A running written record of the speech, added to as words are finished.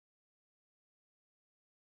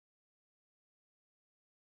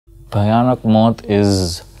Bhayanak Maut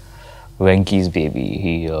is Venky's baby.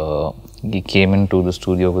 He came into the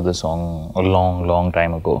studio with the song a long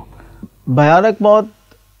time ago. Bhayanak Maut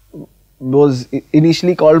was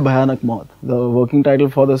initially called Bhayanak Maut. The working title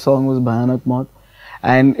for the song was Bhayanak Maut,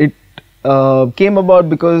 and it came about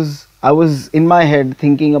because I was in my head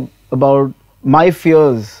thinking about my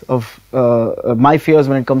fears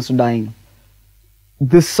when it comes to dying.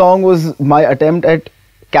 This song was my attempt at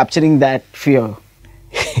capturing that fear.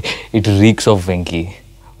 It reeks of Venky,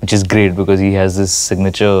 which is great because he has this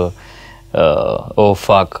signature, oh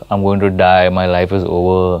fuck, I'm going to die, my life is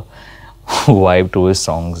over vibe to his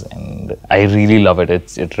songs, and I really love it.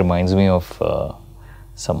 It reminds me of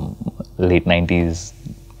some late 90s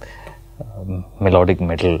melodic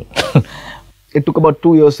metal. It took about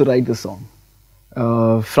 2 years to write this song.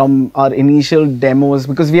 From our initial demos,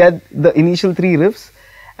 because we had the initial 3 riffs,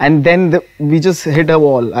 and then we just hit a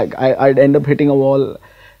wall. Like I'd end up hitting a wall.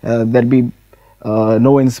 There'd be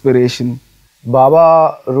no inspiration.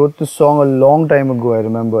 Baba wrote this song a long time ago, I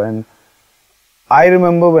remember, and I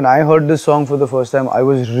remember when I heard this song for the first time, I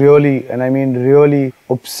was really, and I mean really,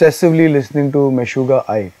 obsessively listening to Meshuga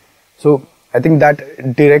I. So I think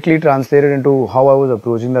that directly translated into how I was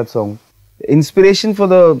approaching that song. Inspiration for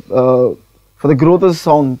the growth of the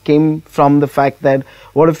song came from the fact that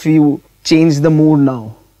what if you change the mood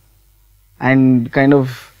now and kind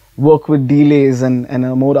of work with delays and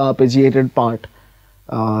a more arpeggiated part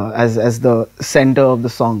as the center of the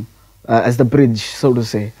song, as the bridge, so to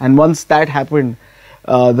say. And once that happened,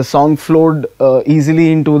 the song flowed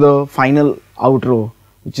easily into the final outro,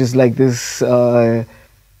 which is like this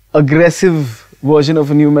aggressive version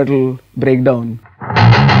of a new metal breakdown.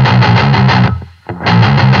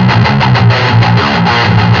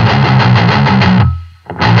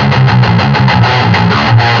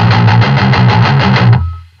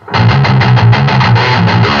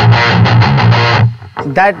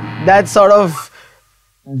 That sort of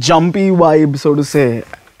jumpy vibe, so to say.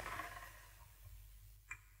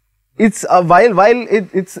 It's while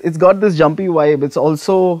it's got this jumpy vibe,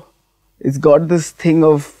 it's got this thing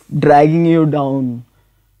of dragging you down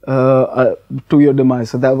to your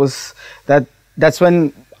demise. So that's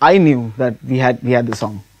when I knew that we had the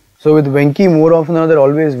song. So with Venky, more often than not, there are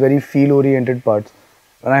always very feel-oriented parts.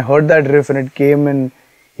 When I heard that riff and it came and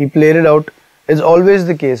he played it out, it's always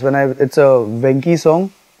the case. When it's a Venky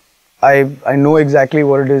song, I know exactly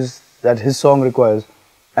what it is that his song requires,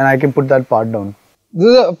 and I can put that part down. This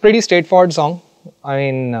is a pretty straightforward song. I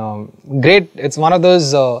mean, great. It's one of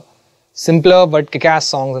those simpler but kick-ass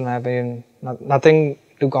songs in my opinion. Nothing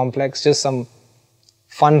too complex, just some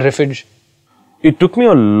fun riffage. It took me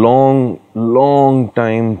a long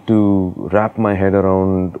time to wrap my head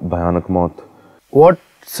around Bhayanak Maut. What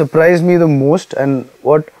surprised me the most and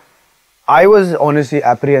what I was honestly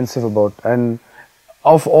apprehensive about, and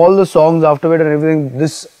of all the songs after it and everything,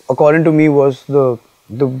 this, according to me, was the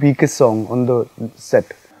weakest song on the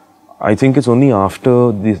set. I think it's only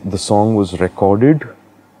after the song was recorded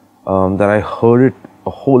that I heard it a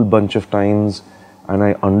whole bunch of times and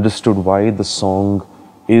I understood why the song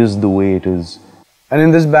is the way it is. And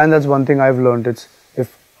in this band, that's one thing I've learned. It's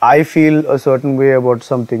if I feel a certain way about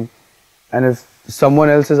something and if someone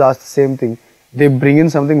else has asked the same thing, they bring in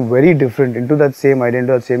something very different into that same idea,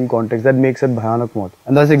 into that same context. That makes it Bhayanak Maut.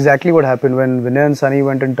 And that's exactly what happened when Vinay and Sunny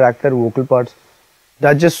went and tracked their vocal parts.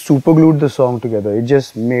 That just superglued the song together. It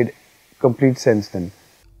just made complete sense then.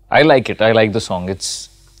 I like it. I like the song. It's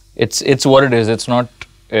what it is. It's not.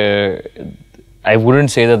 I wouldn't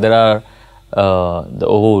say that there are.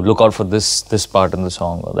 Look out for this part in the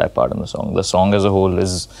song or that part in the song. The song as a whole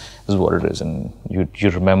is what it is, and you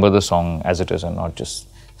remember the song as it is, and not just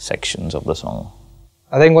sections of the song.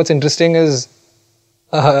 I think what's interesting is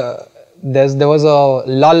there was a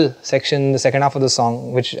lull section in the second half of the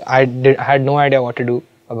song which I had no idea what to do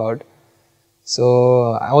about.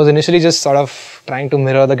 So I was initially just sort of trying to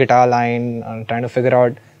mirror the guitar line and trying to figure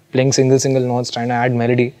out playing single notes, trying to add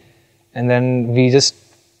melody, and then it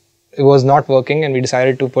was not working, and we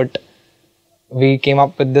decided to we came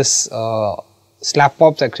up with this slap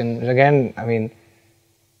pop section, which again, I mean,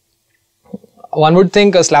 one would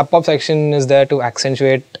think a slap pop section is there to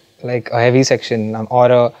accentuate like a heavy section or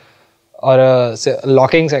a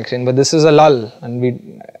locking section, but this is a lull, and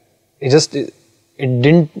it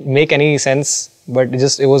didn't make any sense, but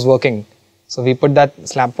it was working. So we put that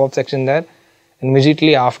slap pop section there, and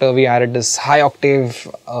immediately after we added this high octave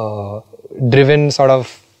driven sort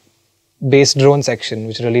of bass drone section,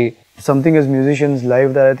 which really something as musicians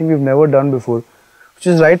live that I think we've never done before, which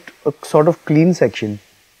is write a sort of clean section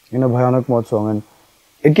in a Bhayanak Maut song, and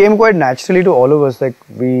it came quite naturally to all of us. Like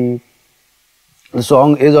The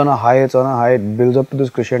song is on a high, it's on a high, it builds up to this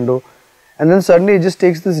crescendo, and then suddenly it just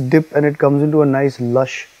takes this dip and it comes into a nice,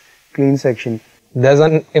 lush, clean section. There's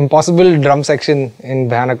an impossible drum section in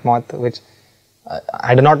Bhayanak Maut, which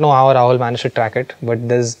I do not know how Rahul managed to track it, but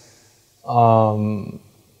there's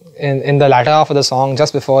in the latter half of the song,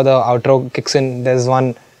 just before the outro kicks in, there's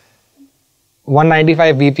one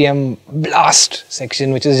 195 BPM blast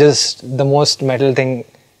section, which is just the most metal thing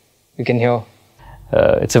you can hear.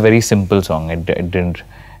 It's a very simple song. It didn't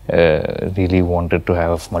really want it to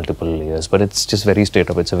have multiple layers, but it's just very straight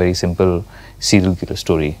up. It's a very simple serial killer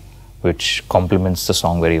story, which complements the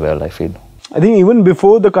song very well, I feel. I think even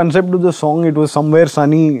before the concept of the song, it was somewhere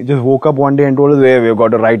Sunny just woke up one day and told us, hey, we've got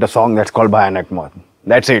to write a song that's called Bhayanak Maut.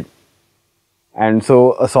 That's it. And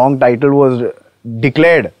so a song title was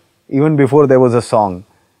declared even before there was a song.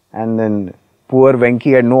 And then poor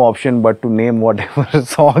Venki had no option but to name whatever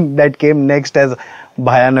song that came next as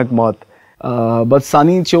Bhayanak Maut. But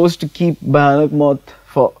Sunny chose to keep Bhayanak Maut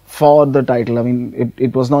for the title. I mean,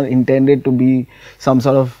 it was not intended to be some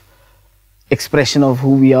sort of expression of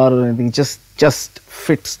who we are or anything. It just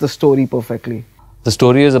fits the story perfectly. The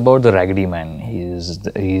story is about the Raggedy Man. He's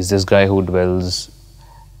this guy who dwells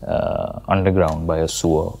underground by a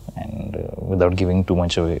sewer, and without giving too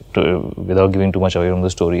much away from the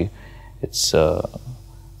story, it's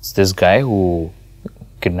this guy who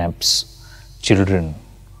kidnaps children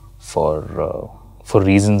for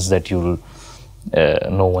reasons that you'll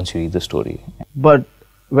know once you read the story. But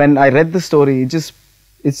when I read the story,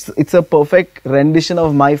 it's a perfect rendition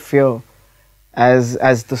of my fear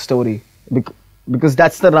as the story, because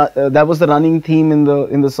that was the running theme in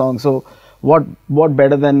the song. So what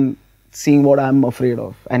better than seeing what I'm afraid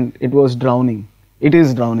of? And it was drowning. It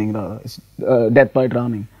is drowning, rather. It's death by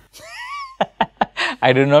drowning.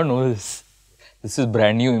 I did not know this. This is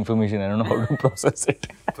brand new information. I don't know how to process it.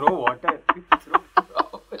 Throw water.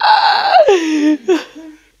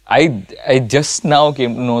 I just now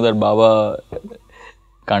came to know that Baba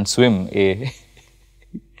can't swim.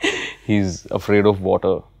 He's afraid of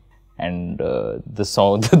water, and the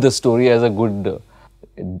story has a good.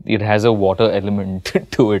 It has a water element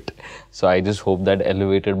to it. So I just hope that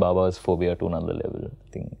elevated Baba's phobia to another level.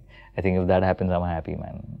 I think if that happens, I'm happy,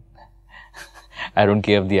 man. I don't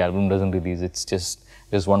care if the album doesn't release. It's just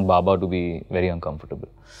want Baba to be very uncomfortable.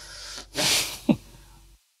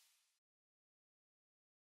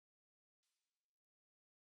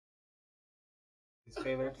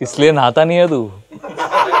 इसलिए नहाता नहीं है तू?